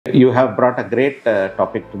You have brought a great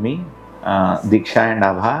topic to me, Diksha and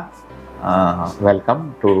Abha.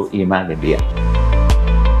 Welcome to EMAG India.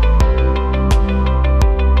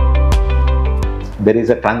 There is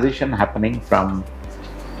a transition happening from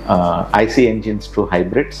IC engines to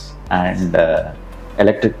hybrids and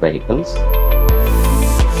electric vehicles.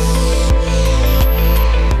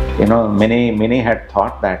 You know, many had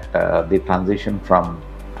thought that the transition from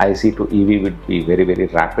IC to EV would be very, very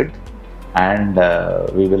rapid, and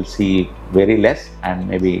we will see very less and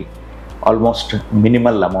maybe almost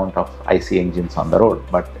minimal amount of IC engines on the road.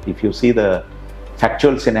 But if you see the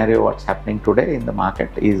factual scenario, what's happening today in the market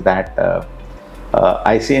is that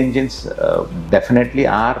IC engines definitely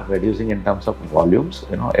are reducing in terms of volumes.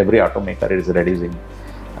 You know, every automaker is reducing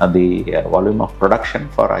the volume of production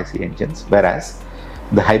for IC engines, whereas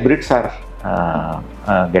the hybrids are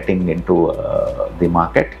getting into the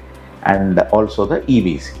market, and also the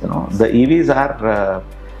EVs. You know, the EVs are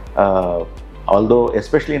although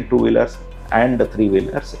especially in two-wheelers and the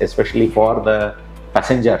three-wheelers, especially for the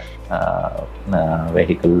passenger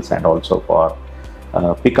vehicles and also for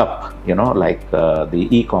pickup, you know, like the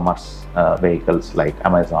e-commerce vehicles like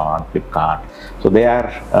Amazon, Flipkart. So they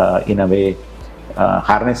are in a way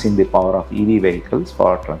harnessing the power of EV vehicles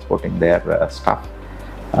for transporting their stuff.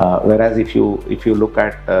 Whereas if you look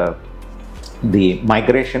at the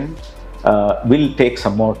migration will take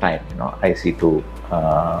some more time, you know, IC to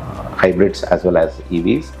hybrids as well as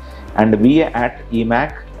EVs. And we at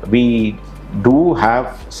EMAG, we do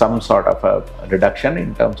have some sort of a reduction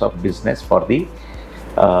in terms of business for the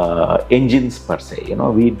engines per se. You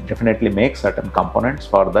know, we definitely make certain components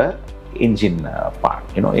for the engine part,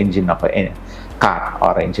 you know, engine of a car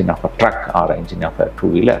or engine of a truck or engine of a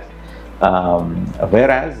two-wheeler.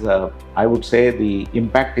 Whereas I would say the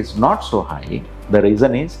impact is not so high. The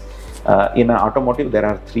reason is in an automotive there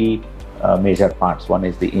are three major parts. One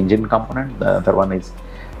is the engine component, the other one is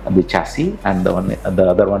the chassis, and the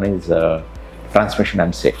other one is transmission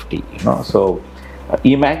and safety. You know, so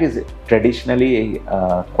EMAG is traditionally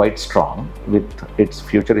quite strong with its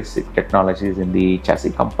futuristic technologies in the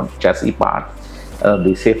chassis part,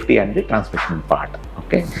 the safety and the transmission part.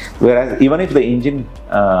 Okay, whereas even if the engine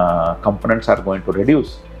components are going to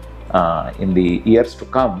reduce in the years to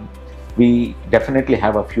come, we definitely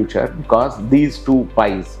have a future, because these two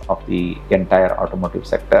pies of the entire automotive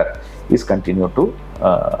sector will continue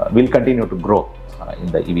to grow in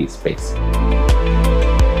the EV space.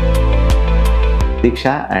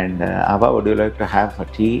 Diksha and Abha, would you like to have a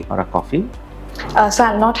tea or a coffee? So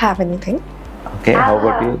I'll not have anything. Okay, how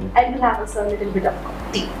about you? I will have a little bit of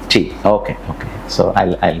tea. Tea. Okay. So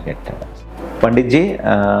I'll get. Panditji,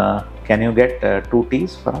 can you get 2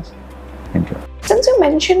 teas for us? Thank you. Since you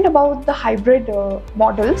mentioned about the hybrid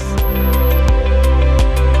models,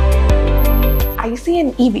 IC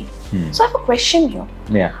and EV, so I have a question here.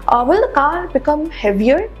 Yeah. Will the car become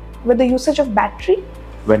heavier with the usage of battery?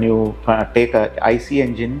 When you take a IC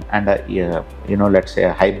engine and a you know, let's say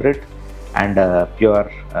a hybrid and a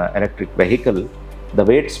pure electric vehicle, the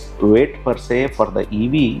weight per se for the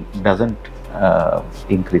EV doesn't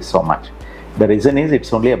increase so much. The reason is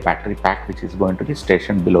it's only a battery pack which is going to be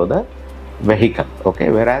stationed below the vehicle. Okay,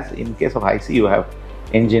 whereas in case of IC, you have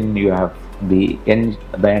engine, you have the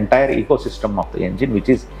entire ecosystem of the engine, which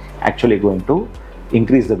is actually going to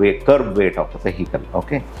increase the curb weight of the vehicle.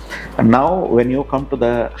 Okay, and now when you come to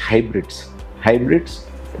the hybrids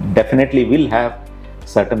definitely will have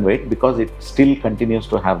certain weight, because it still continues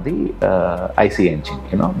to have the IC engine,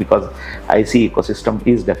 you know, because IC ecosystem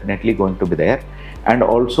is definitely going to be there. And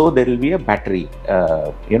also there will be a battery.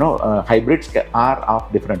 You know, hybrids are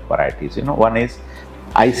of different varieties. You know, one is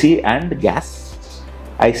IC and gas,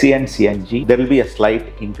 IC and CNG. There will be a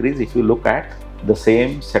slight increase if you look at the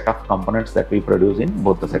same set of components that we produce in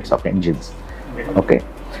both the sets of engines. Okay,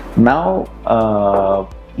 now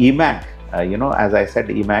EMAG, you know, as I said,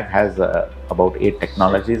 EMAG has about 8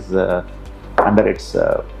 technologies under its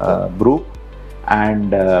group,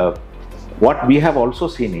 and what we have also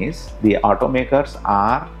seen is the automakers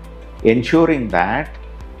are ensuring that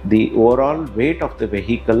the overall weight of the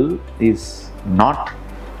vehicle is not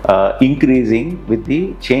increasing with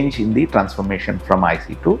the change in the transformation from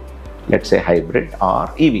IC to, let's say, hybrid or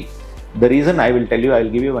EV. The reason I will tell you, I will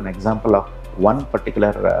give you an example of one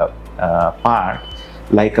particular part,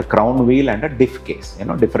 like a crown wheel and a diff case, you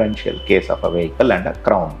know, differential case of a vehicle and a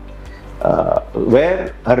crown,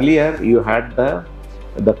 where earlier you had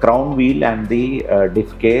the crown wheel and the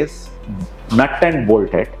diff case nut and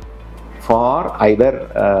bolted for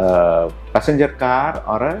either passenger car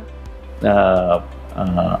or a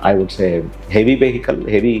I would say heavy vehicle,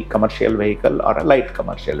 heavy commercial vehicle or a light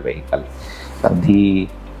commercial vehicle. The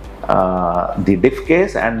the diff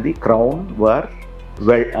case and the crown were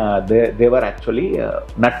they were actually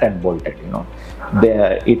nut and bolted.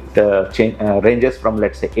 It ranges from,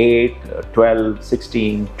 let's say, 8, 12,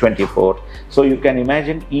 16, 24. So you can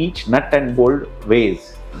imagine each nut and bolt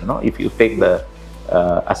weighs, if you take the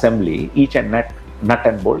assembly, each and nut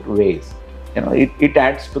and bolt weighs. It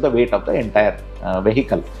adds to the weight of the entire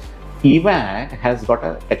vehicle. EMAG has got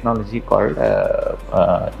a technology called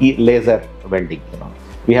laser welding.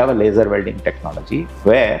 We have a laser welding technology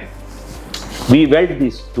where we weld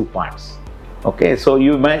these two parts. Okay, so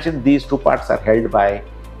you imagine these two parts are held by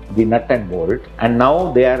the nut and bolt, and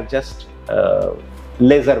now they are just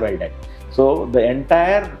laser welded. So the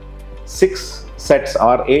entire 6 sets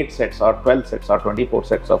or 8 sets or 12 sets or 24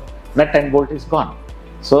 sets of nut and bolt is gone.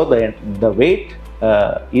 So the weight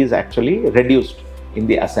is actually reduced in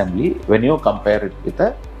the assembly when you compare it with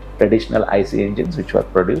the traditional IC engines which were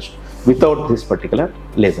produced without this particular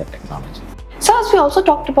laser technology. So as we also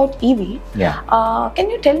talked about EV, can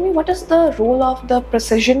you tell me what is the role of the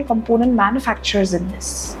precision component manufacturers in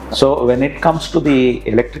this? So when it comes to the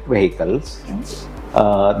electric vehicles,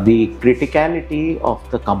 the criticality of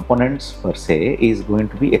the components per se is going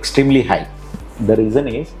to be extremely high. The reason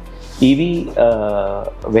is EV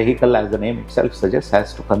vehicle, as the name itself suggests,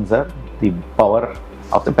 has to conserve the power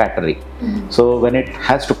of the battery. So when it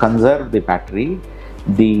has to conserve the battery,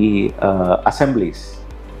 the assemblies,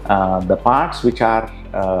 the parts which are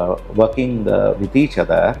working with each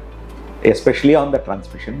other, especially on the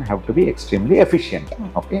transmission, have to be extremely efficient.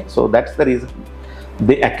 Okay, so that's the reason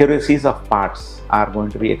the accuracies of parts are going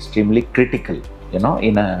to be extremely critical,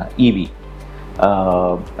 in a EV.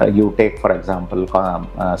 You take, for example,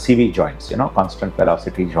 CV joints, constant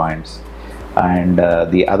velocity joints, and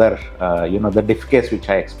the other, the diff case which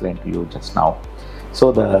I explained to you just now.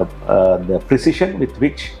 So the precision with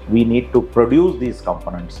which we need to produce these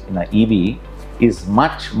components in an EV is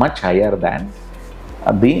much higher than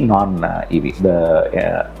the non-EV,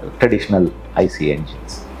 the traditional IC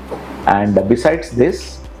engines. And besides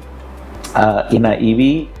this, in an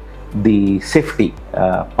EV, the safety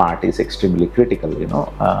part is extremely critical.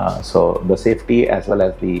 So the safety as well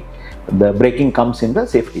as the braking comes in the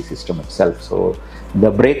safety system itself. So the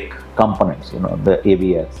brake components, the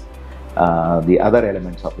ABS, the other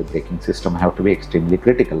elements of the braking system have to be extremely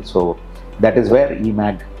critical. So that is where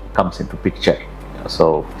EMAG comes into picture.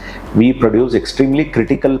 So we produce extremely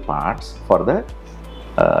critical parts for the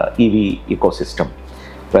EV ecosystem,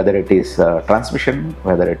 whether it is transmission,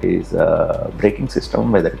 whether it is braking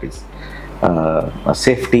system, whether it is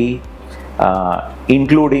safety,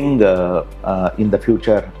 including in the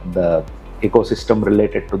future the ecosystem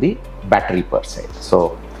related to the battery per se.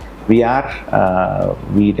 So we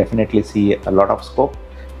definitely see a lot of scope.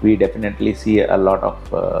 We definitely see a lot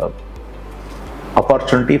of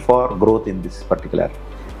opportunity for growth in this particular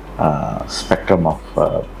spectrum of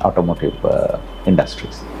automotive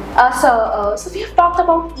industries. So we have talked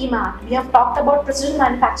about EMAG, we have talked about precision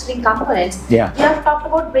manufacturing components, we have talked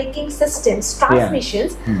about braking systems,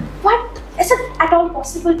 transmissions. But is it at all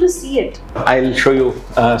possible to see it? I'll show you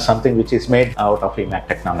something which is made out of EMAG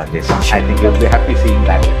technologies. I think you'll be happy seeing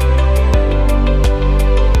that.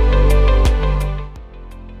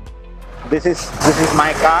 This is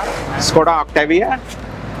my car, Skoda Octavia.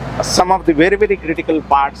 Some of the very critical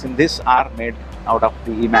parts in this are made out of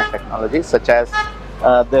the EMAG technology, such as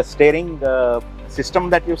the steering system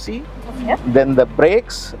that you see, then the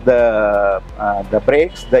brakes, the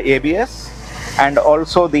ABS, and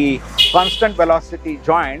also the constant velocity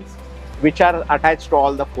joints which are attached to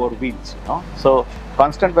all the 4 wheels. So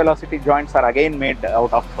constant velocity joints are again made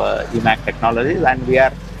out of EMAG technologies, and we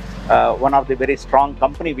are one of the very strong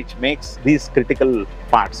company which makes these critical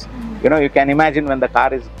parts. You can imagine when the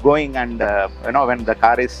car is going and when the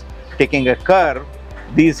car is taking a curve,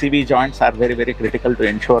 these CV joints are very critical to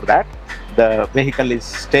ensure that the vehicle is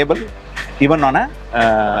stable even on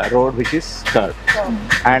a road which is curved.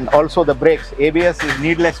 And also the brakes, ABS is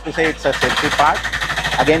needless to say, it's a safety part,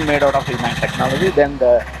 again made out of EMAG technology. Then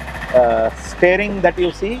the steering that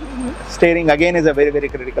you see, steering again is a very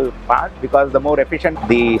critical part, because the more efficient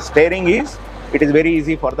the steering is, it is very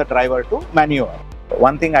easy for the driver to maneuver.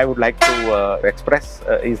 One thing I would like to express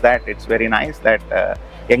is that it's very nice that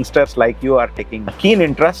youngsters like you are taking a keen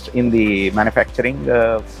interest in the manufacturing,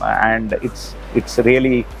 and it's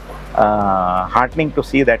really heartening to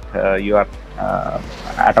see that you are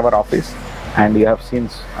at our office and you have seen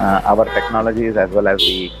our technologies as well as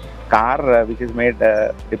the car which is made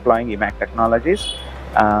deploying EMAG technologies.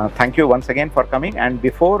 Thank you once again for coming, and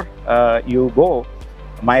before you go,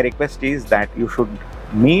 my request is that you should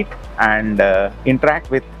meet and interact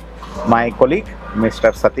with my colleague,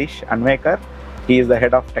 Mr. Satish Anvekar. He is the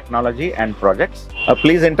head of technology and projects.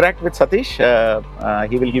 Please interact with Satish.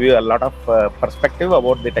 He will give you a lot of perspective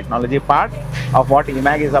about the technology part of what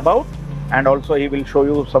EMAG is about, and also he will show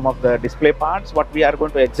you some of the display parts what we are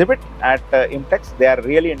going to exhibit at IMTEX. They are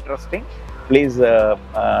really interesting. Please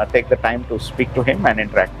take the time to speak to him and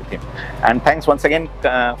interact with him. And thanks once again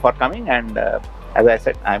for coming. And as I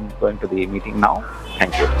said, I'm going to the meeting now.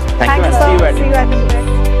 Thank you. Thank you, sir. See you at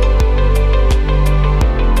IMTEX.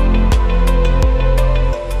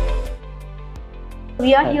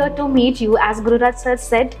 We are here to meet you, as Gururaj sir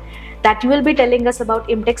said, that you will be telling us about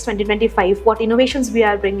IMTEX 2025, what innovations we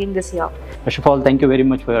are bringing this year. First of all, thank you very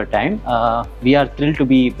much for your time. We are thrilled to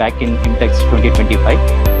be back in IMTEX 2025.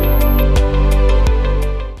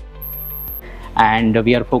 And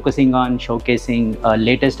we are focusing on showcasing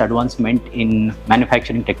latest advancement in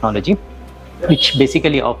manufacturing technology, which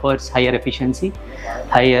basically offers higher efficiency,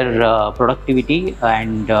 higher productivity,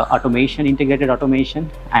 and automation, integrated automation,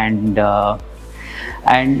 and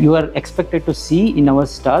you are expected to see in our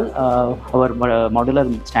stall our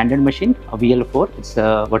modular standard machine, a VL4. It's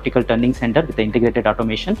a vertical turning center with the integrated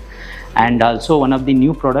automation, and also one of the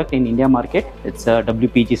new product in India market. It's a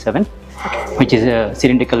WPG7, which is a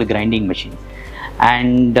cylindrical grinding machine.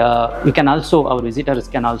 And we can also, our visitors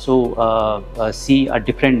can also see a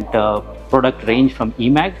different product range from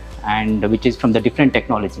EMAG, and which is from the different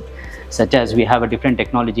technology, such as we have a different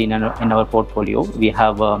technology in our portfolio. We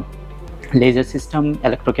have laser system,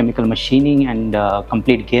 electrochemical machining, and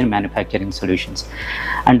complete gear manufacturing solutions.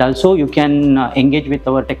 And also you can engage with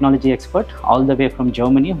our technology expert all the way from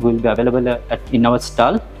Germany, who will be available in our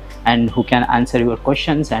stall, and who can answer your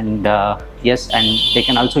questions, and yes, and they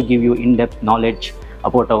can also give you in-depth knowledge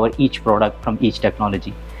about our each product from each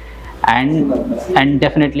technology. And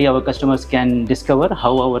definitely our customers can discover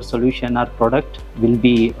how our solution or product will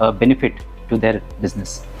be a benefit to their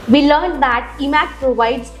business. We learned that EMAG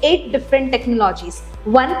provides 8 different technologies.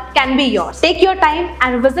 One can be yours. Take your time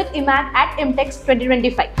and visit EMAG at IMTEX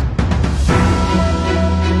 2025.